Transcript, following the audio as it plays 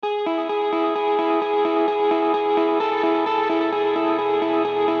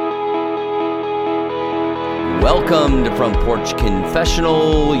Welcome to Front Porch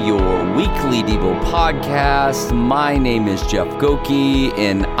Confessional, your weekly Devo podcast. My name is Jeff Goki,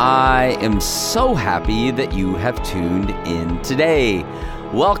 and I am so happy that you have tuned in today.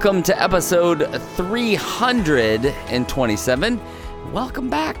 Welcome to episode 327.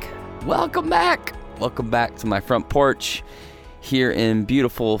 Welcome back. Welcome back. Welcome back to my front porch here in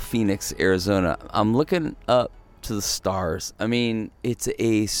beautiful Phoenix, Arizona. I'm looking up to the stars. I mean, it's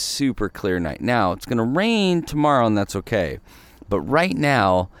a super clear night. Now, it's going to rain tomorrow, and that's okay. But right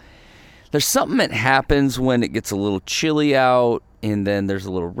now, there's something that happens when it gets a little chilly out, and then there's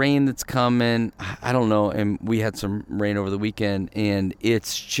a little rain that's coming. I don't know, and we had some rain over the weekend, and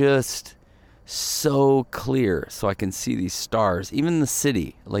it's just so clear, so I can see these stars. Even the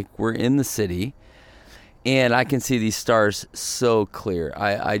city, like we're in the city, and I can see these stars so clear.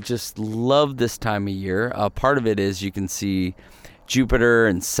 I just love this time of year. Part of it is you can see Jupiter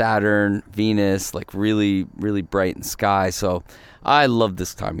and Saturn, Venus, like really, really bright in the sky. So I love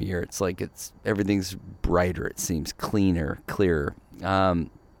this time of year. It's like everything's brighter. It seems cleaner, clearer.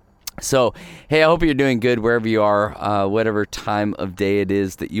 So, hey, I hope you're doing good wherever you are, whatever time of day it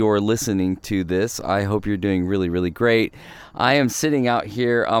is that you're listening to this. I hope you're doing really, really great. I am sitting out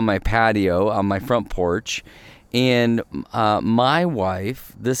here on my patio, on my front porch, and my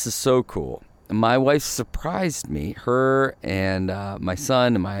wife, this is so cool. My wife surprised me. Her and my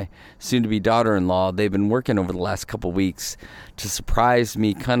son and my soon-to-be daughter-in-law, they've been working over the last couple weeks to surprise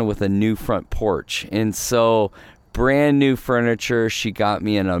me kind of with a new front porch. And so brand new furniture. She got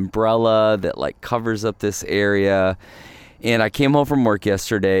me an umbrella that like covers up this area. And I came home from work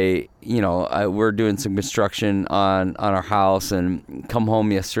yesterday. You know, we're doing some construction on our house, and come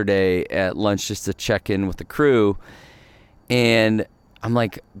home yesterday at lunch just to check in with the crew. And I'm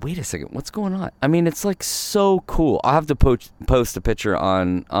like, wait a second, what's going on? I mean, it's like so cool. I'll have to post a picture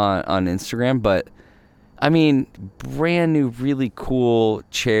on Instagram, but I mean, brand new, really cool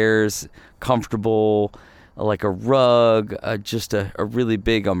chairs, comfortable, like a rug, just a really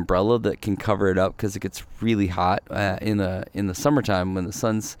big umbrella that can cover it up because it gets really hot in the summertime when the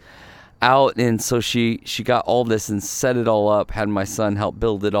sun's out. And so she got all this and set it all up, had my son help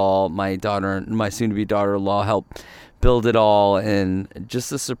build it all, my soon-to-be daughter-in-law help build it all, and just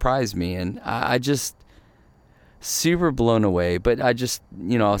to surprise me. And I just super blown away. But I just,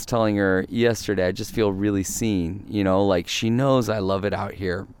 I was telling her yesterday, I just feel really seen, like she knows I love it out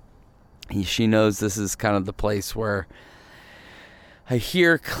here. She knows this is kind of the place where I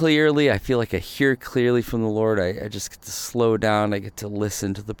hear clearly. I feel like I hear clearly from the Lord. I just get to slow down. I get to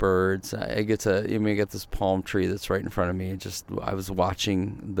listen to the birds. I got this palm tree that's right in front of me. I was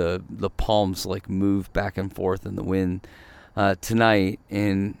watching the palms like move back and forth in the wind tonight.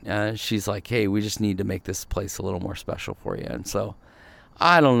 And she's like, hey, we just need to make this place a little more special for you. And so,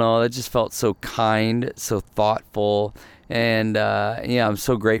 I don't know. That just felt so kind, so thoughtful. And I'm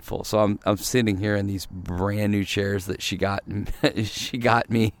so grateful. So I'm sitting here in these brand new chairs that she got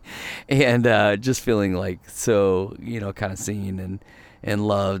me, and just feeling like so kind of seen and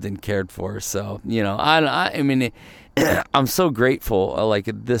loved and cared for. So I mean I'm so grateful. Like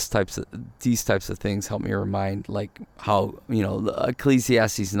these types of things help me remind like how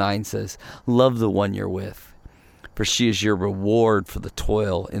Ecclesiastes 9 says, "Love the one you're with, for she is your reward for the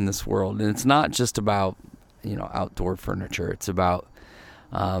toil in this world." And it's not just about outdoor furniture. It's about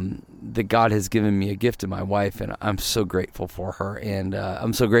that God has given me a gift to my wife, and I'm so grateful for her. And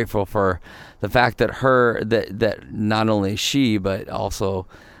I'm so grateful for the fact that that not only she, but also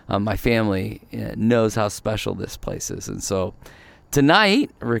my family knows how special this place is. And so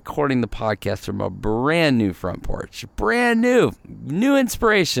tonight, recording the podcast from a brand new front porch, brand new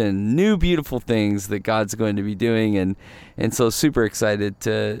inspiration, new beautiful things that God's going to be doing, and so super excited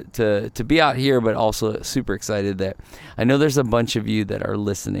to be out here, but also super excited that I know there's a bunch of you that are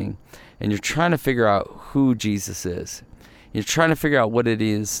listening, and you're trying to figure out who Jesus is. You're trying to figure out what it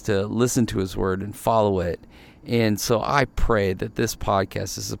is to listen to His Word and follow it, and so I pray that this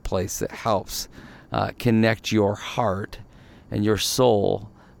podcast is a place that helps connect your heart and your soul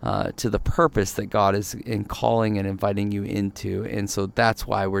to the purpose that God is in calling and inviting you into. And so that's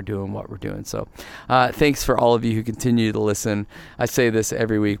why we're doing what we're doing. So thanks for all of you who continue to listen. I say this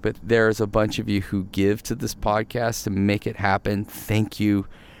every week, but there's a bunch of you who give to this podcast to make it happen. Thank you.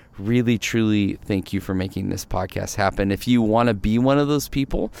 Really, truly, thank you for making this podcast happen. If you want to be one of those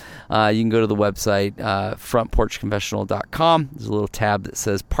people, you can go to the website, frontporchconfessional.com. There's a little tab that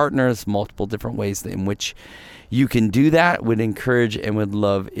says partners, multiple different ways in which you can do that. Would encourage and would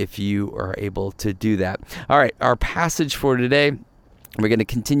love if you are able to do that. All right, our passage for today, we're going to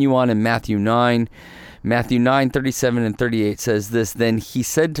continue on in Matthew 9. Matthew 9, 37 and 38 says this, "Then he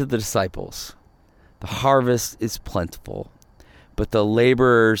said to the disciples, The harvest is plentiful, but the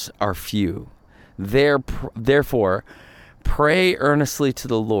laborers are few. Therefore, pray earnestly to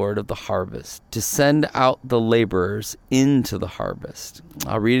the Lord of the harvest to send out the laborers into the harvest.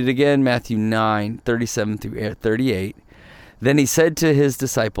 I'll read it again, Matthew 9:37 through 38. Then he said to his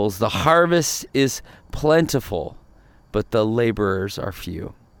disciples, the harvest is plentiful, but the laborers are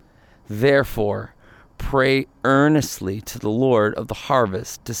few. Therefore, pray earnestly to the Lord of the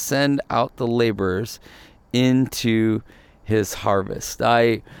harvest to send out the laborers into his harvest.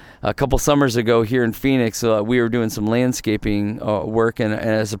 A couple summers ago here in Phoenix, we were doing some landscaping work, and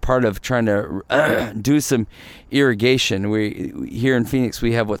as a part of trying to do some irrigation, here in Phoenix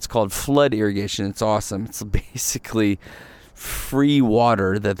we have what's called flood irrigation. It's awesome. It's basically free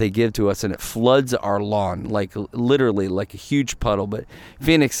water that they give to us, and it floods our lawn, like literally like a huge puddle. But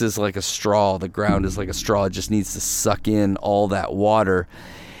Phoenix is like a straw. The ground is like a straw. It just needs to suck in all that water.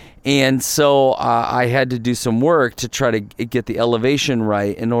 And so I had to do some work to try to get the elevation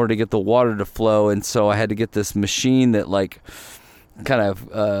right in order to get the water to flow. And so I had to get this machine that like kind of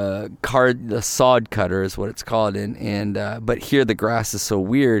the sod cutter is what it's called. But here the grass is so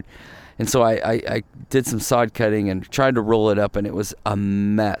weird. And so I did some sod cutting and tried to roll it up, and it was a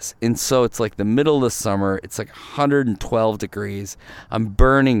mess. And so it's like the middle of the summer. It's like 112 degrees. I'm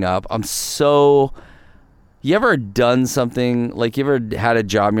burning up. You ever done something, like you ever had a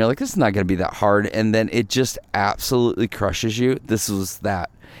job and you're like, this is not going to be that hard, and then it just absolutely crushes you? This was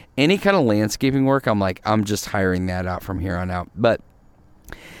that. Any kind of landscaping work, I'm like, I'm just hiring that out from here on out. But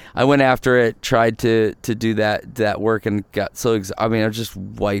I went after it, tried to do that work, and got so I was just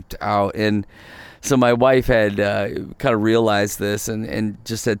wiped out. And so my wife had kind of realized this and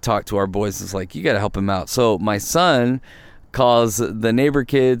just had talked to our boys. It's like, you got to help him out. So my son calls the neighbor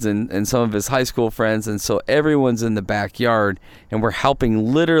kids and some of his high school friends, and so everyone's in the backyard, and we're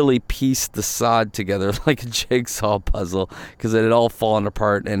helping literally piece the sod together like a jigsaw puzzle, because it had all fallen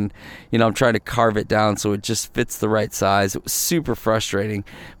apart. And I'm trying to carve it down so it just fits the right size. It was super frustrating,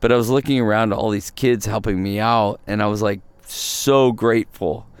 but I was looking around at all these kids helping me out, and I was like so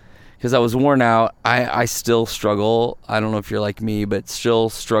grateful, because I was worn out. I still struggle. I don't know if you're like me, but still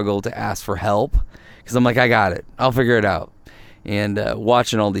struggle to ask for help, because I'm like, I got it, I'll figure it out. And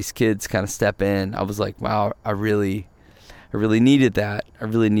watching all these kids kind of step in, I was like, wow, I really needed that. I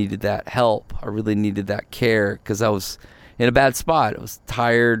really needed that help. I really needed that care, because I was in a bad spot. I was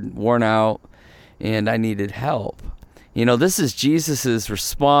tired, worn out, and I needed help. This is Jesus's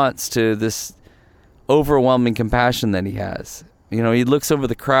response to this overwhelming compassion that he has. He looks over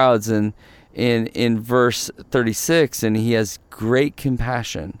the crowds, and in verse 36, and he has great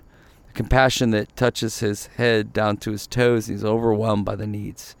compassion. Compassion that touches his head down to his toes. He's overwhelmed by the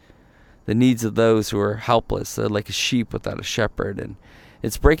needs of those who are helpless. They're like a sheep without a shepherd, and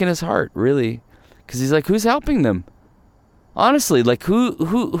it's breaking his heart, really, because he's like, who's helping them? Honestly, like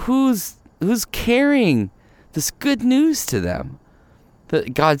who's carrying this good news to them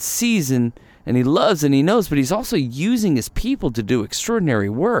that God sees and he loves and he knows, but he's also using his people to do extraordinary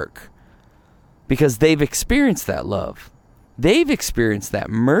work because they've experienced that love. They've experienced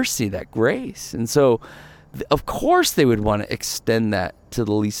that mercy, that grace. And so, of course, they would want to extend that to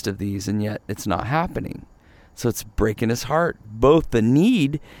the least of these, and yet it's not happening. So it's breaking his heart, both the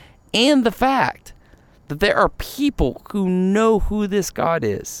need and the fact that there are people who know who this God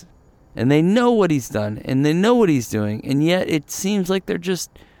is, and they know what he's done, and they know what he's doing, and yet it seems like they're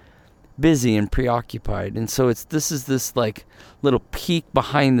just busy and preoccupied. And so this is this like little peek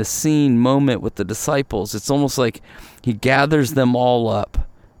behind the scene moment with the disciples. It's almost like he gathers them all up.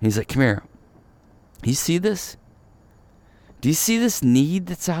 He's like, come here. Do you see this? Do you see this need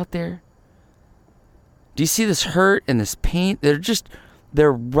that's out there? Do you see this hurt and this pain?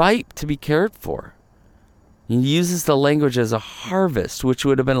 They're ripe to be cared for. He uses the language as a harvest, which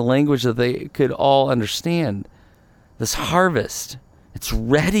would have been a language that they could all understand. This harvest, it's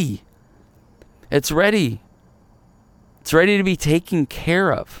ready. It's ready. It's ready to be taken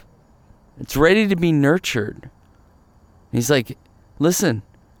care of. It's ready to be nurtured. He's like, listen,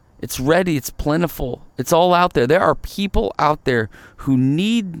 it's ready. It's plentiful. It's all out there. There are people out there who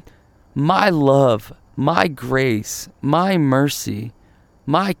need my love, my grace, my mercy,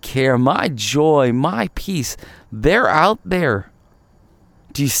 my care, my joy, my peace. They're out there.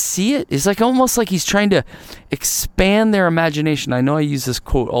 Do you see it? It's like almost like he's trying to expand their imagination. I know I use this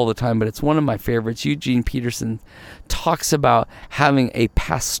quote all the time, but it's one of my favorites. Eugene Peterson talks about having a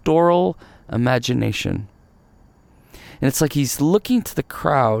pastoral imagination. And it's like he's looking to the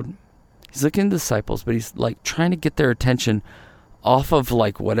crowd. He's looking at the disciples, but he's like trying to get their attention off of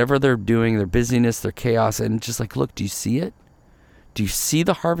like whatever they're doing, their busyness, their chaos, and just like, look, do you see it? Do you see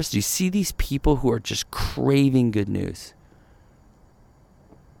the harvest? Do you see these people who are just craving good news?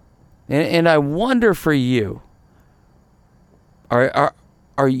 And I wonder for you, are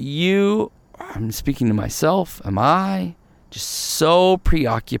you, I'm speaking to myself, am I just so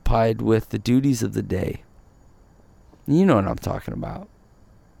preoccupied with the duties of the day? You know what I'm talking about.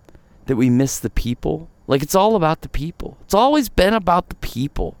 That we miss the people. Like, it's all about the people. It's always been about the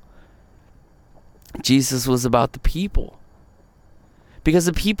people. Jesus was about the people. Because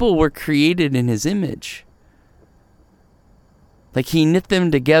the people were created in his image. Like, he knit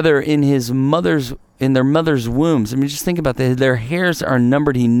them together in their mother's wombs. I mean, just think about that. Their hairs are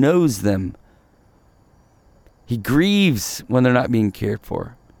numbered. He knows them. He grieves when they're not being cared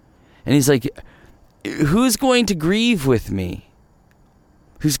for. And he's like, who's going to grieve with me?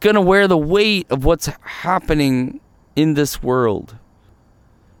 Who's going to wear the weight of what's happening in this world?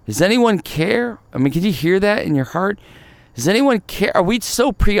 Does anyone care? I mean, can you hear that in your heart? Does anyone care? Are we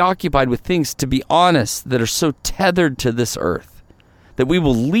so preoccupied with things, to be honest, that are so tethered to this earth, that we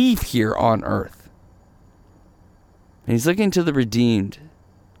will leave here on earth? And he's looking to the redeemed,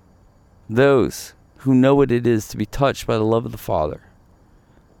 those who know what it is to be touched by the love of the Father.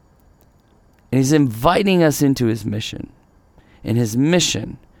 And he's inviting us into his mission. And his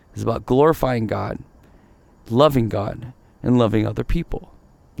mission is about glorifying God, and loving other people.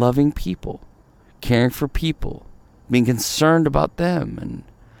 Loving people, caring for people, being concerned about them. And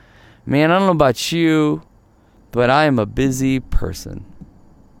man, I don't know about you, but I am a busy person.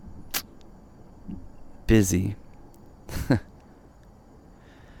 Busy.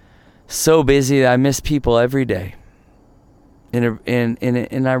 So busy that I miss people every day.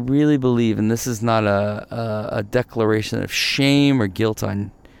 And I really believe, and this is not a declaration of shame or guilt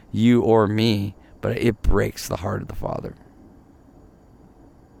on you or me, but it breaks the heart of the Father.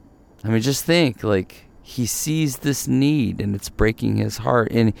 I mean, just think, like, he sees this need and it's breaking his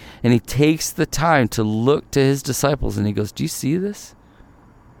heart. And he takes the time to look to his disciples and he goes, do you see this?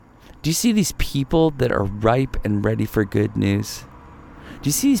 Do you see these people that are ripe and ready for good news? Do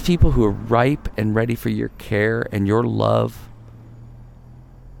you see these people who are ripe and ready for your care and your love?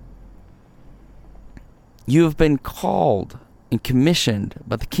 You have been called and commissioned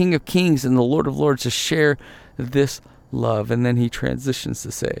by the King of Kings and the Lord of Lords to share this love. And then he transitions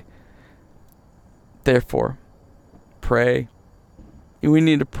to say, therefore, pray. We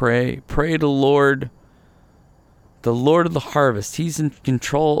need to pray. Pray to the Lord of the harvest. He's in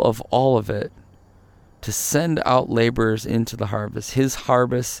control of all of it, to send out laborers into the harvest. His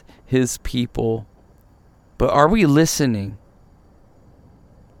harvest, his people. But are we listening?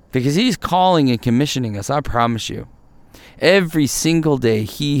 Because he's calling and commissioning us, I promise you. Every single day,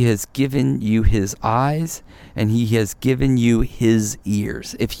 he has given you his eyes and he has given you his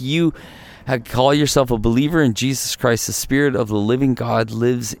ears. If you call yourself a believer in Jesus Christ, the Spirit of the living God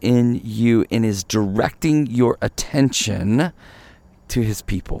lives in you and is directing your attention to his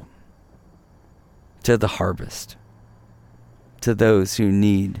people, to the harvest, to those who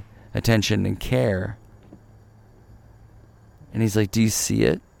need attention and care. And he's like, do you see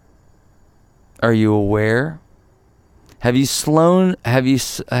it? Are you aware? Have you slowed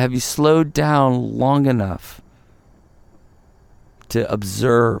down long enough to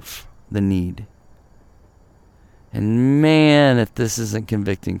observe the need? And man, if this isn't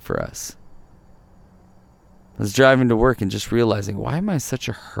convicting for us. I was driving to work and just realizing, why am I in such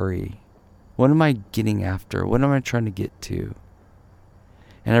a hurry? What am I getting after? What am I trying to get to?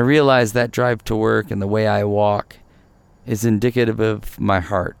 And I realized that drive to work and the way I walk is indicative of my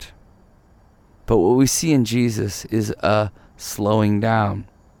heart. But what we see in Jesus is a slowing down,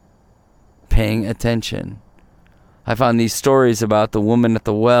 paying attention. I found these stories about the woman at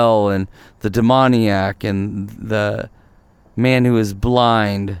the well and the demoniac and the man who is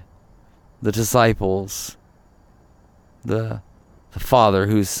blind, the disciples, the father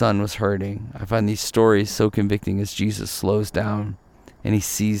whose son was hurting. I find these stories so convicting as Jesus slows down and he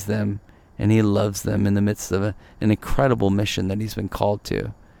sees them and he loves them in the midst of an incredible mission that he's been called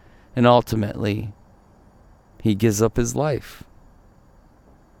to. And ultimately, he gives up his life.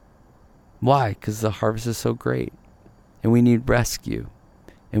 Why? Because the harvest is so great. And we need rescue.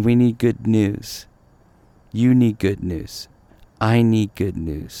 And we need good news. You need good news. I need good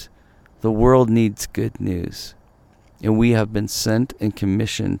news. The world needs good news. And we have been sent and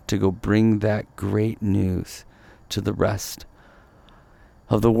commissioned to go bring that great news to the rest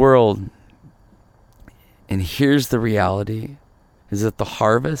of the world. And here's the reality, is that the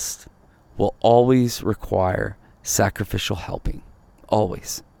harvest will always require sacrificial helping.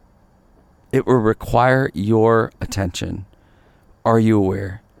 Always. It will require your attention. Are you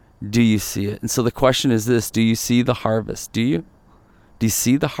aware? Do you see it? And so the question is this, do you see the harvest? Do you? Do you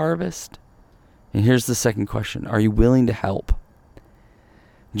see the harvest? And here's the second question. Are you willing to help?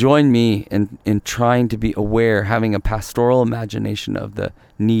 Join me in trying to be aware, having a pastoral imagination of the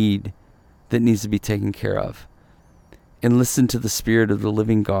need that needs to be taken care of. And listen to the Spirit of the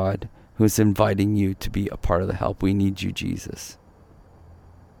living God who is inviting you to be a part of the help. We need you, Jesus.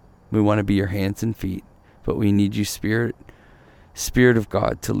 We want to be your hands and feet, but we need you, Spirit of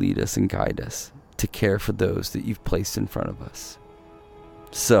God, to lead us and guide us, to care for those that you've placed in front of us.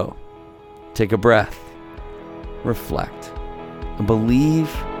 So, take a breath, reflect, and believe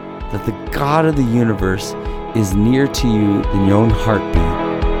that the God of the universe is nearer to you than your own heartbeat.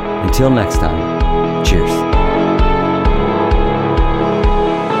 Until next time, cheers.